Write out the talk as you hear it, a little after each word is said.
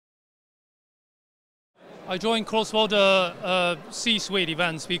I joined cross-border C-suite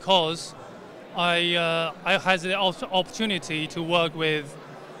events because I had the opportunity to work with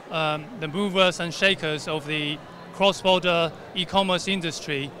the movers and shakers of the cross-border e-commerce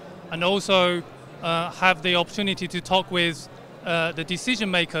industry, and also have the opportunity to talk with the decision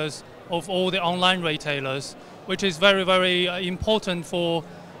makers of all the online retailers, which is very, very important for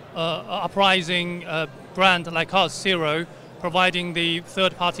uprising brand like us, Cirro, providing the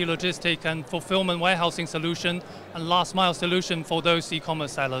third-party logistic and fulfillment warehousing solution and last-mile solution for those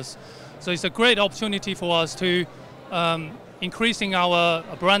e-commerce sellers. So it's a great opportunity for us to increasing our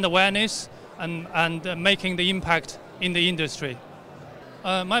brand awareness and making the impact in the industry.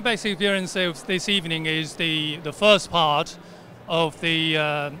 My basic experience of this evening is the first part of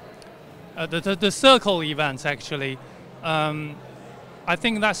the Circle events, actually. I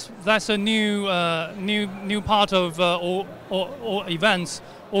think that's a new part of or events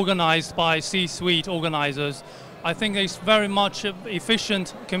organized by C-suite organizers. I think it's very much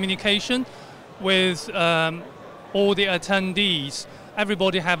efficient communication with all the attendees.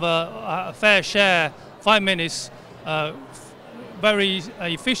 Everybody have a fair share, 5 minutes, very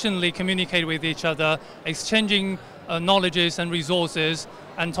efficiently communicate with each other, exchanging knowledges and resources,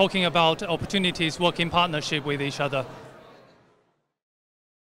 and talking about opportunities, work in partnership with each other.